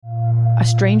a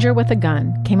stranger with a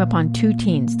gun came upon two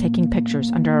teens taking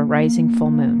pictures under a rising full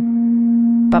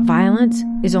moon. But violence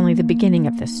is only the beginning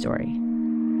of this story.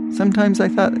 Sometimes I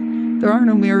thought, there are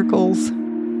no miracles.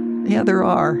 Yeah, there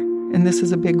are, and this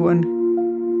is a big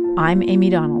one. I'm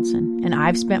Amy Donaldson, and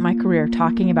I've spent my career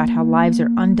talking about how lives are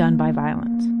undone by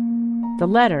violence. The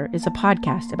Letter is a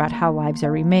podcast about how lives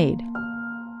are remade.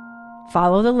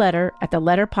 Follow The Letter at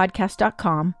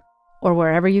theletterpodcast.com or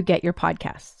wherever you get your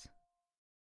podcasts.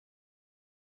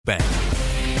 Bang.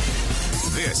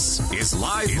 This is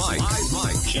Live Mike.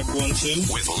 Check 1, 2.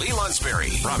 With Lee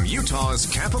Lunsberry. From Utah's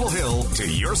Capitol Hill to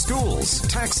your schools,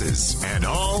 taxes, and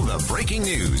all the breaking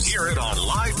news. Hear it on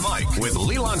Live Mike with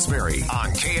Lee Lunsberry on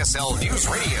KSL News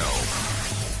Radio.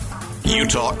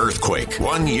 Utah earthquake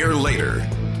 1 year later.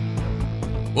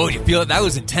 Whoa, you feel it? That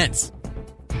was intense.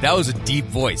 That was a deep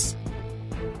voice.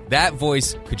 That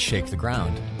voice could shake the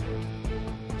ground.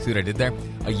 See what I did there?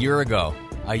 A year ago.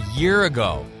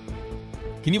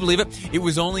 Can you believe it? It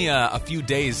was only a few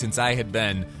days since I had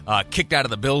been kicked out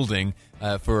of the building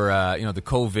for the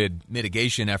COVID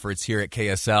mitigation efforts here at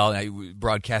KSL. I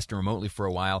broadcasted remotely for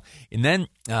a while, and then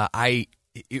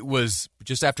it was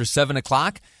just after 7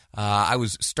 o'clock. I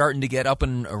was starting to get up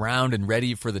and around and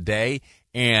ready for the day,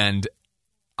 and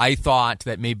I thought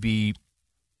that maybe,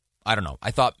 I don't know.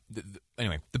 I thought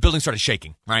anyway, the building started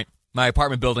shaking. Right. My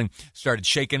apartment building started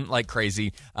shaking like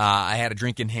crazy. I had a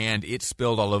drink in hand. It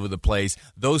spilled all over the place.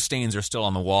 Those stains are still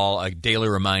on the wall, a daily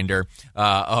reminder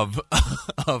of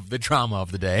the drama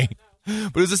of the day.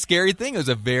 But it was a scary thing. It was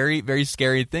a very, very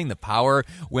scary thing. The power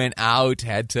went out,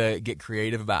 had to get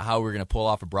creative about how we were going to pull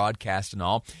off a broadcast and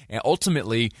all. And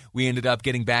ultimately, we ended up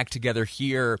getting back together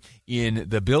here in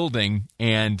the building,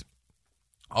 and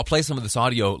I'll play some of this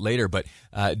audio later, but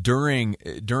during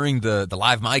the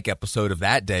Live Mic episode of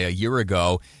that day a year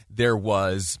ago,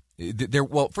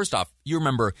 well, first off, you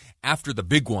remember after the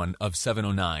big one of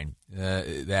 709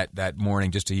 that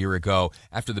morning just a year ago,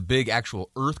 after the big actual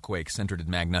earthquake centered in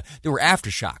Magna, there were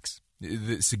aftershocks.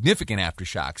 Significant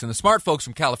aftershocks. And the smart folks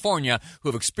from California who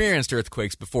have experienced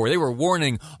earthquakes before, they were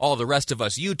warning all the rest of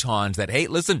us Utahns that, hey,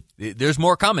 listen, there's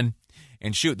more coming.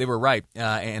 And shoot, they were right.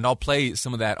 And I'll play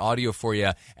some of that audio for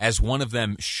you as one of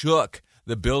them shook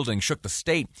the building, shook the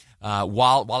state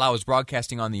while I was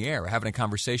broadcasting on the air, having a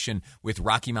conversation with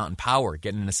Rocky Mountain Power,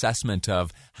 getting an assessment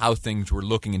of how things were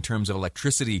looking in terms of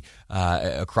electricity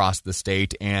across the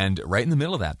state, and right in the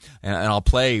middle of that. And I'll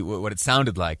play what it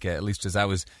sounded like, at least as I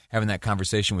was having that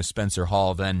conversation with Spencer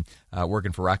Hall, then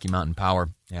working for Rocky Mountain Power,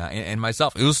 and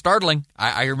myself. It was startling.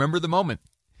 I remember the moment.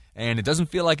 And it doesn't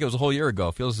feel like it was a whole year ago.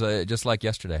 It feels just like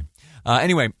yesterday.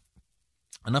 Anyway,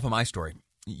 enough of my story.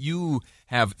 You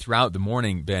have, throughout the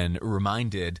morning, been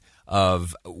reminded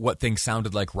of what things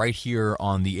sounded like right here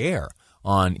on the air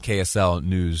on KSL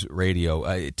News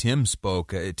Radio. Tim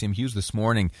Hughes this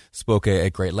morning spoke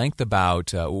at great length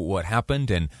about what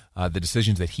happened and the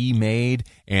decisions that he made,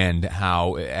 and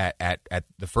how at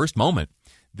the first moment,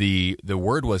 the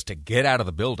word was to get out of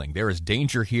the building. There is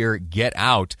danger here. Get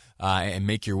out and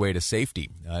make your way to safety.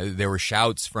 There were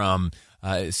shouts from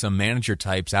some manager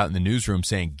types out in the newsroom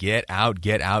saying, get out,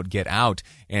 get out, get out.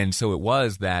 And so it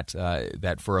was that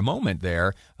for a moment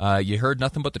there, you heard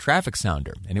nothing but the traffic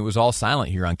sounder. And it was all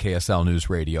silent here on KSL News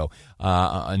Radio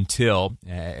until,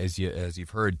 as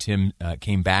you've heard, Tim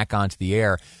came back onto the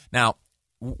air. Now,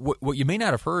 what you may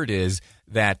not have heard is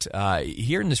that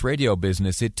here in this radio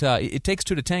business, it takes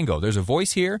two to tango. There's a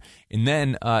voice here, and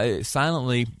then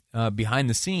silently behind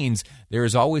the scenes, there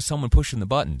is always someone pushing the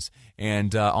buttons.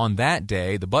 And on that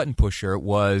day, the button pusher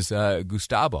was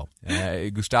Gustavo.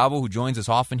 Gustavo, who joins us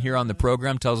often here on the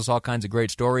program, tells us all kinds of great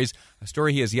stories. A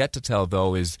story he has yet to tell,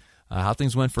 though, is how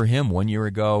things went for him 1 year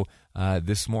ago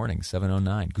this morning,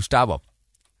 7:09. Gustavo,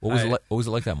 what was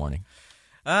it like that morning?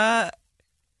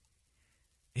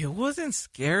 It wasn't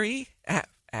scary at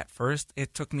first.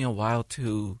 It took me a while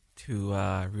to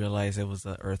realize it was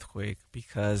an earthquake,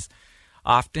 because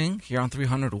often here on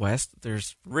 300 West,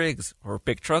 there's rigs or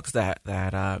big trucks that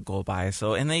go by.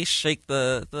 So, and they shake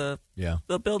the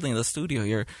building, the studio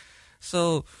here.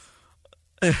 So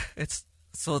the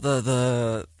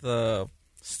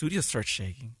studio starts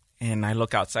shaking, and I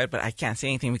look outside, but I can't see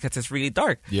anything because it's really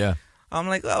dark. Yeah, I'm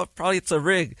like, oh, probably it's a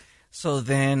rig. So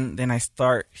then I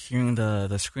start hearing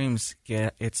the screams.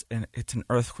 It's an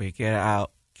earthquake. Get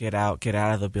out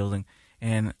of the building.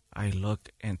 And I look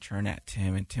and turn at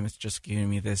Tim, and Tim is just giving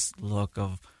me this look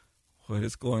of what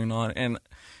is going on, and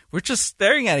we're just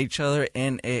staring at each other.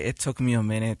 And it took me a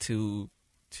minute to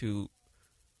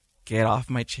get off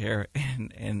my chair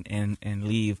and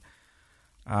leave.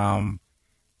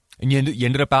 And you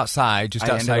ended up outside, just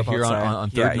outside here on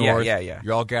 3rd North. Yeah.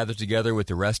 You're all gathered together with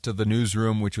the rest of the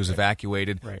newsroom, which was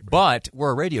evacuated. Right. But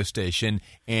we're a radio station,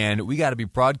 and we got to be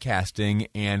broadcasting,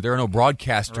 and there are no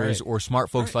broadcasters or smart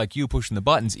folks like you pushing the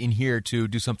buttons in here to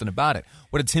do something about it.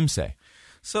 What did Tim say?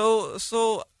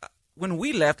 So when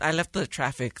we left, I left the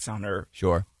traffic sounder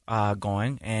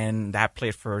going, and that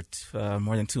played for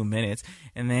more than 2 minutes.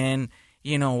 And then,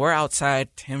 we're outside.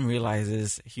 Tim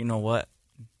realizes, you know what?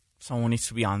 Someone needs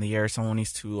to be on the air. Someone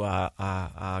needs to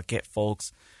get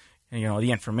folks,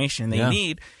 the information they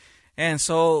need. And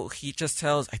so he just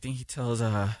tells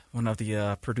one of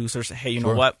the producers, hey, you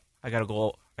know what? I gotta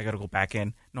go back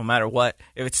in. No matter what,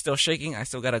 if it's still shaking, I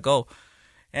still gotta go.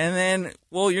 And then,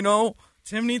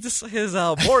 Tim needs his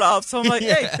board off, so I'm like,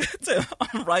 hey, Tim,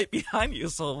 I'm right behind you.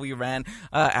 So we ran.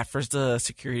 At first, the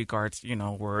security guards,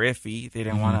 were iffy. They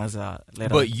didn't want us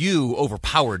let But you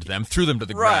overpowered them, threw them to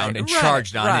the ground, and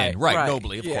charged on in. Right,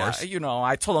 nobly, of course.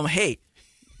 I told them, hey,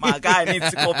 my guy needs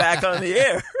to go back on the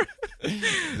air.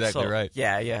 Exactly right.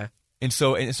 Yeah. And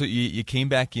so you came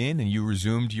back in, and you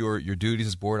resumed your duties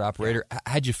as board operator.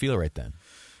 How'd you feel right then?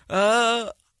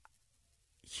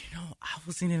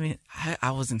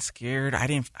 I wasn't scared. I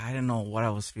didn't know what I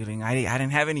was feeling. I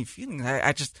didn't have any feelings.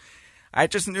 I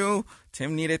just knew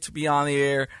Tim needed to be on the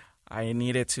air. I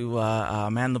needed to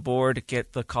man the board,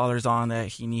 get the callers on that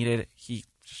he needed.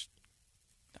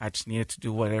 I just needed to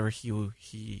do whatever he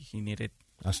needed.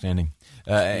 Outstanding.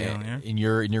 In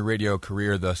your radio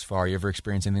career thus far, you ever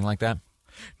experienced anything like that?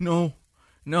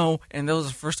 No, and that was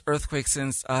the first earthquake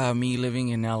since me living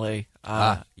in L.A.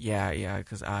 Yeah,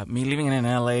 because me living in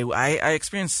L.A., I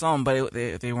experienced some, but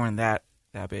they weren't that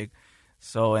big.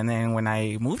 So, and then when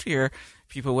I moved here,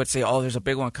 people would say, oh, there's a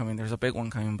big one coming,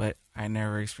 but I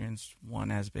never experienced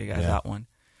one as big as that one.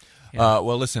 Yeah.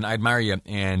 Well, listen, I admire you,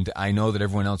 and I know that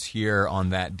everyone else here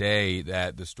on that day,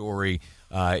 that the story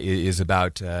is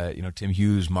about Tim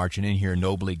Hughes marching in here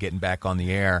nobly, getting back on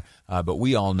the air. But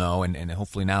we all know, and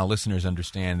hopefully now listeners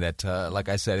understand that, like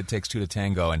I said, it takes two to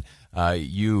tango, and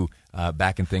you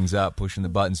backing things up, pushing the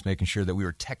buttons, making sure that we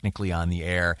were technically on the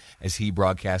air as he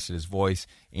broadcasted his voice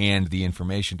and the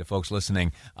information to folks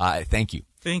listening. Thank you.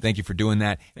 Thank you for doing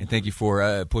that, and thank you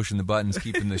for pushing the buttons,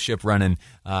 keeping the ship running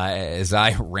as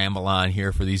I ramble on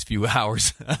here for these few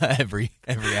hours every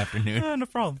afternoon. No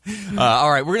problem.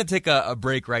 All right, we're going to take a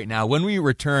break right now. When we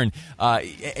return,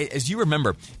 as you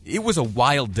remember, it was a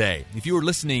wild day. If you were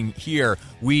listening here,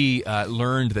 we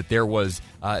learned that there was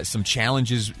some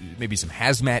challenges, maybe some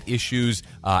hazmat issues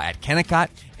at Kennecott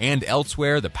and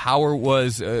elsewhere. The power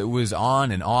was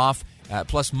on and off.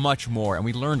 Plus much more, and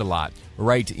we learned a lot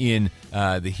right in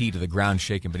the heat of the ground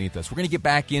shaking beneath us. We're going to get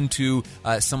back into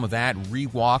some of that,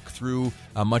 re-walk through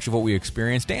much of what we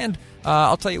experienced, and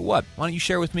I'll tell you what, why don't you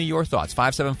share with me your thoughts?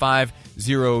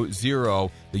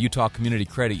 57500, the Utah Community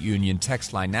Credit Union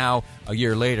text line. Now, a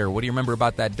year later, what do you remember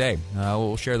about that day?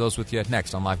 We'll share those with you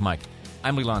next on Live Mike.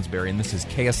 I'm Lee Lonsberry, and this is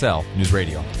KSL News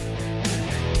Radio.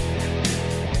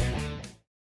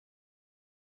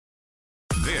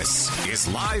 This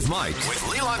is Live Mike with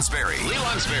Lee Lonsberry.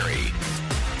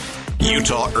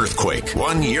 Utah earthquake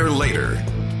 1 year later.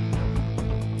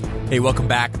 Hey, welcome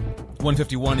back.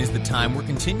 1:51 is the time. We're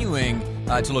continuing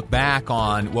to look back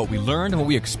on what we learned and what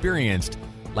we experienced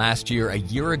last year, a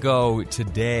year ago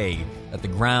today, that the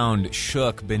ground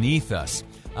shook beneath us.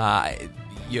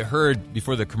 You heard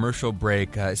before the commercial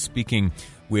break speaking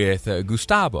with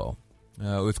Gustavo.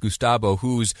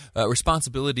 Whose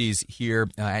responsibilities here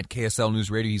at KSL News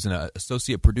Radio, he's an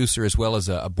associate producer as well as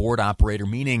a board operator,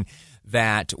 meaning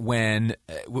that when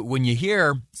you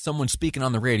hear someone speaking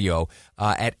on the radio,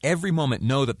 at every moment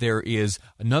know that there is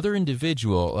another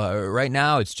individual. Right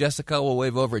now, it's Jessica. We'll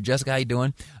wave over at Jessica. How you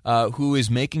doing? Who is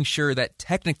making sure that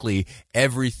technically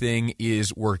everything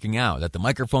is working out, that the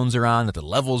microphones are on, that the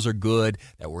levels are good,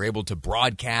 that we're able to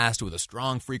broadcast with a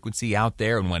strong frequency out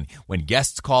there, and when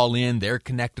guests call in, they're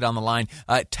connected on the line.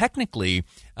 Technically,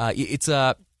 it's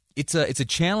a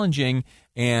challenging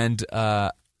and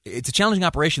it's a challenging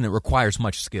operation that requires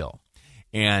much skill,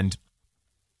 and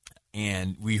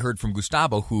we heard from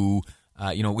Gustavo, who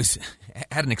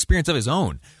had an experience of his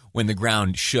own when the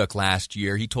ground shook last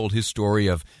year. He told his story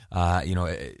of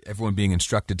everyone being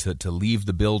instructed to leave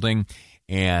the building,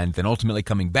 and then ultimately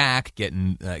coming back,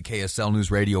 getting KSL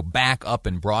News Radio back up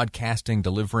and broadcasting,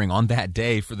 delivering on that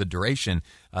day for the duration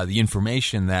the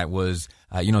information that was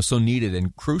so needed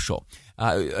and crucial.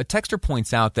 A texter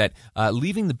points out that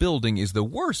leaving the building is the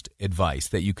worst advice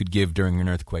that you could give during an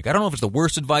earthquake. I don't know if it's the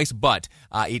worst advice, but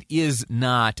it is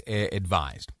not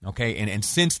advised. Okay, and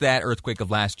since that earthquake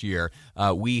of last year,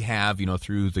 we have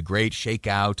through the great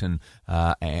shakeout and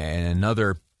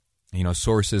another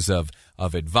sources of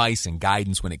advice and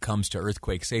guidance when it comes to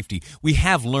earthquake safety, we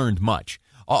have learned much.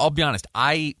 I'll be honest.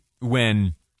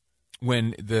 When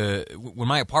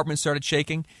my apartment started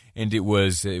shaking, and it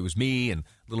was me and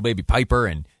little baby Piper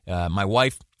and my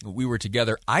wife, we were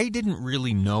together, I didn't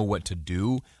really know what to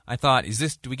do. I thought,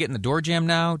 do we get in the door jamb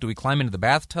now? Do we climb into the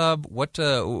bathtub? What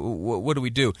do we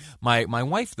do? My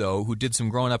wife, though, who did some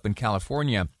growing up in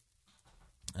California,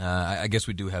 I guess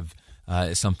we do have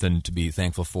something to be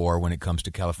thankful for when it comes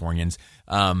to Californians.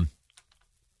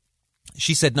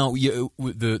 She said, no,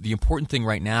 the important thing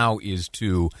right now is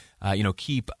to,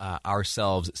 keep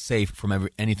ourselves safe from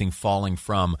anything falling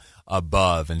from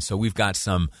above. And so we've got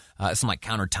some like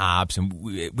countertops, and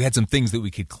we had some things that we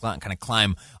could kind of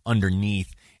climb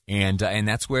underneath. And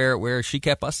that's where she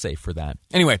kept us safe for that.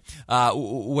 Anyway,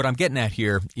 what I'm getting at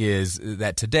here is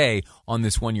that today, on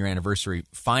this 1-year anniversary,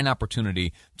 fine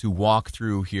opportunity to walk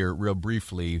through here real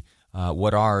briefly.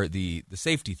 What are the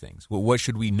safety things? Well, what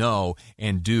should we know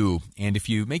and do? And if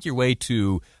you make your way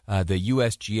to the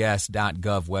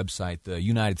USGS.gov website, the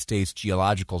United States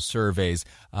Geological Surveys,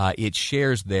 it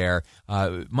shares there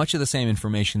much of the same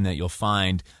information that you'll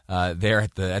find there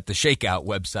at the Shakeout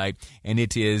website. And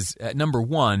it is, number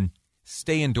one,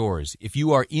 stay indoors. If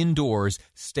you are indoors,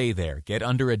 stay there. Get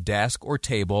under a desk or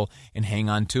table and hang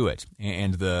on to it.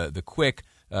 And the quick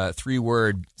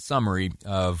 3-word summary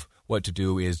of what to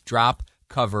do is drop,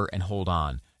 cover, and hold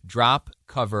on. Drop,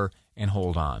 cover, and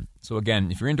hold on. So again,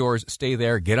 if you're indoors, stay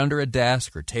there, get under a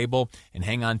desk or table and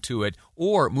hang on to it,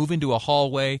 or move into a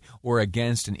hallway or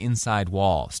against an inside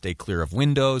wall. Stay clear of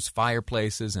windows,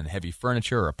 fireplaces, and heavy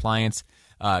furniture or appliance.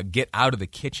 Get out of the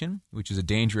kitchen, which is a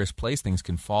dangerous place. Things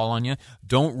can fall on you.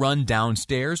 Don't run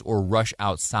downstairs or rush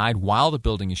outside while the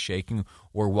building is shaking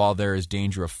or while there is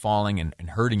danger of falling and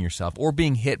hurting yourself or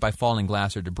being hit by falling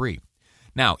glass or debris.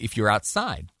 Now, if you are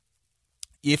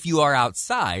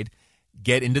outside,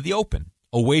 get into the open,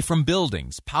 away from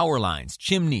buildings, power lines,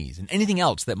 chimneys, and anything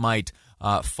else that might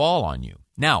fall on you.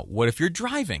 Now, what if you're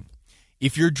driving?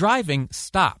 If you're driving,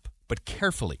 stop, but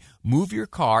carefully. Move your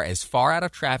car as far out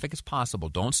of traffic as possible.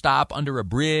 Don't stop under a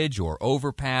bridge or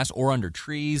overpass or under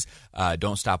trees.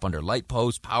 Don't stop under light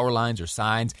posts, power lines, or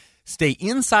signs. Stay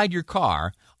inside your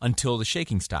car until the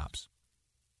shaking stops.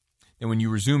 And when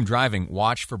you resume driving,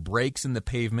 watch for breaks in the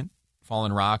pavement,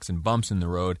 fallen rocks, and bumps in the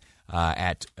road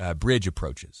at bridge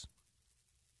approaches.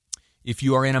 If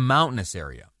you are in a mountainous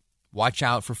area, watch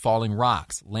out for falling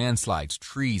rocks, landslides,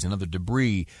 trees, and other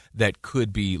debris that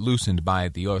could be loosened by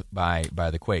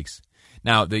the quakes.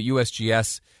 Now, the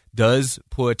USGS does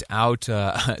put out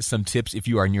some tips if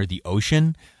you are near the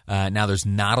ocean. Now, there's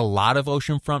not a lot of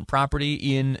oceanfront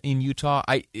property in Utah.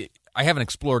 I haven't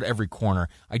explored every corner.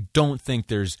 I don't think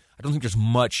there's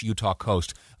much Utah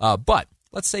coast. But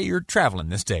let's say you're traveling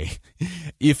this day.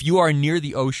 If you are near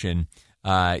the ocean,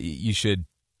 you should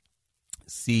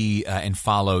see and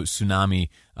follow tsunami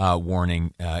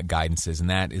warning guidances, and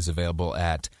that is available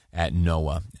at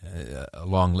NOAA. A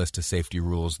long list of safety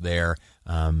rules there.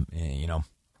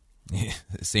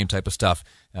 Same type of stuff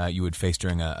you would face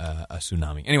during a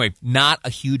tsunami. Anyway, not a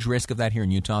huge risk of that here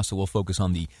in Utah, so we'll focus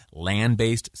on the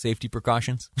land-based safety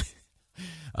precautions.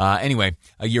 Anyway,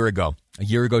 a year ago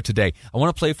today, I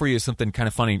want to play for you something kind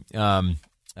of funny.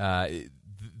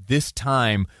 This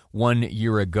time 1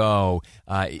 year ago,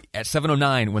 at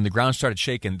 7:09, when the ground started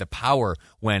shaking, the power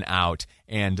went out,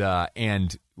 and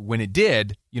when it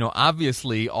did,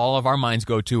 obviously all of our minds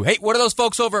go to, hey, what are those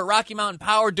folks over at Rocky Mountain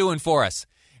Power doing for us?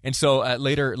 And so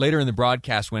later in the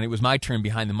broadcast, when it was my turn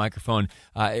behind the microphone,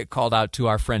 it called out to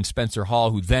our friend Spencer Hall,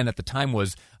 who then at the time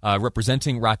was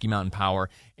representing Rocky Mountain Power,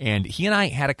 and he and I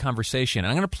had a conversation. And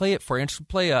I'm going to play it for you. I'm just going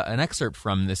to play an excerpt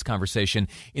from this conversation.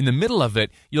 In the middle of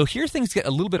it, you'll hear things get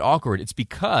a little bit awkward. It's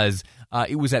because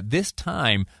it was at this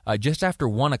time, just after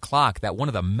 1 o'clock, that one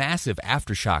of the massive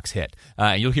aftershocks hit.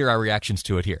 You'll hear our reactions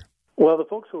to it here. Well, the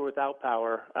folks who are without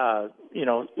power,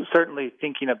 certainly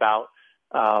thinking about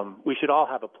we should all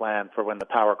have a plan for when the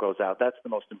power goes out. That's the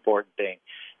most important thing.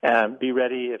 And be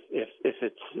ready if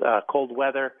it's cold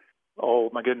weather. Oh,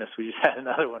 my goodness, we just had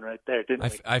another one right there, didn't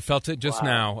we? I felt it just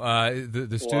now.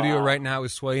 The studio right now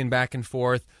is swaying back and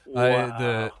forth.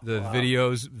 The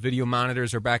video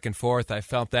monitors are back and forth. I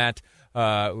felt that.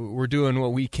 We're doing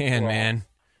what we can, man.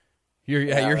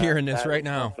 You're hearing this right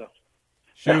now.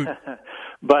 Shoot.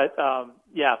 But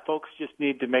folks just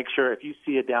need to make sure if you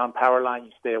see a down power line,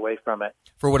 you stay away from it.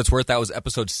 For what it's worth, that was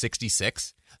episode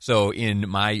 66. So in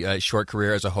my short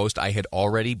career as a host, I had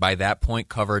already, by that point,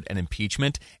 covered an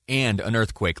impeachment and an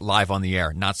earthquake live on the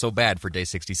air. Not so bad for day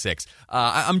 66.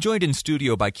 I'm joined in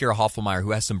studio by Kira Hoffelmeyer,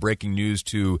 who has some breaking news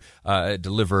to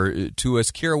deliver to us.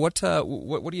 Kira,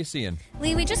 what are you seeing?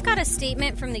 Lee, we just got a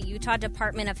statement from the Utah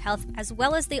Department of Health as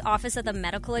well as the Office of the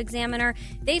Medical Examiner.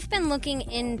 They've been looking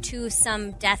into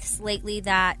some deaths lately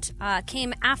that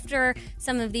came after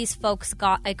some of these folks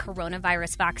got a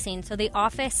coronavirus vaccine. So the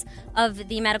Office of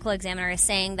the Medical Examiner is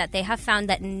saying that they have found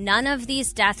that none of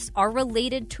these deaths are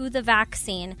related to the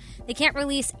vaccine. They can't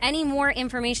release any more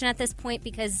information at this point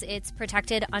because it's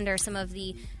protected under some of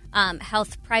the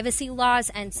health privacy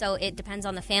laws, and so it depends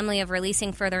on the family of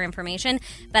releasing further information.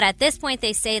 But at this point,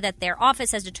 they say that their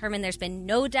office has determined there's been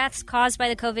no deaths caused by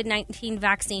the COVID-19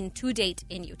 vaccine to date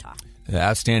in Utah.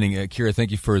 Outstanding. Kira, thank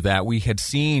you for that. We had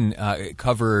seen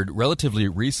covered relatively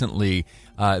recently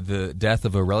the death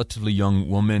of a relatively young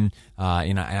woman.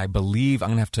 I believe, I'm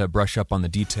going to have to brush up on the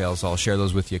details. I'll share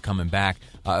those with you coming back.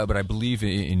 But I believe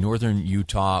in northern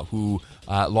Utah who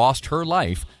lost her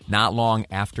life not long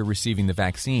after receiving the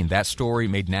vaccine. That story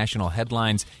made national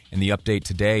headlines, and the update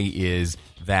today is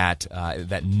that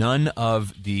none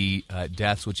of the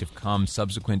deaths which have come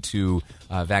subsequent to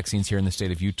vaccines here in the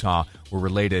state of Utah were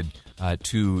related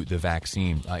to the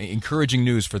vaccine. Encouraging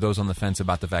news for those on the fence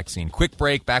about the vaccine. Quick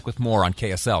break, back with more on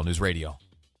KSL News Radio.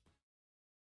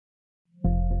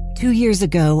 2 years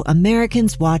ago,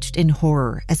 Americans watched in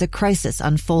horror as a crisis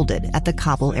unfolded at the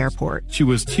Kabul airport. She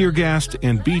was tear-gassed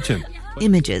and beaten.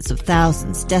 Images of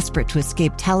thousands desperate to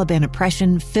escape Taliban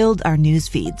oppression filled our news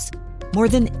feeds. More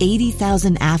than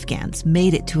 80,000 Afghans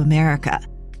made it to America.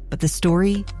 But the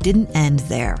story didn't end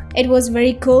there. It was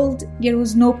very cold. There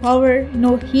was no power,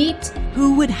 no heat.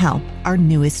 Who would help our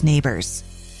newest neighbors?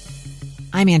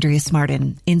 I'm Andrea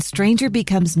Smartin. In Stranger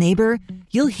Becomes Neighbor,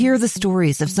 you'll hear the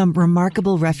stories of some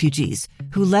remarkable refugees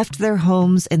who left their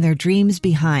homes and their dreams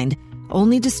behind,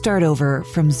 only to start over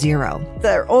from zero.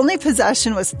 Their only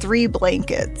possession was 3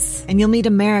 blankets. And you'll meet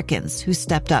Americans who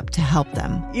stepped up to help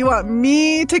them. You want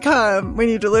me to come when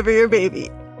you deliver your baby.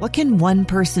 What can one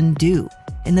person do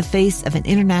in the face of an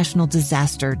international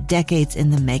disaster decades in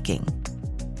the making?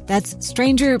 That's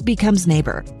Stranger Becomes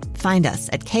Neighbor. Find us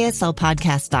at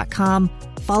kslpodcast.com.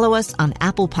 Follow us on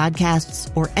Apple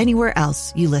Podcasts or anywhere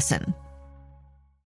else you listen.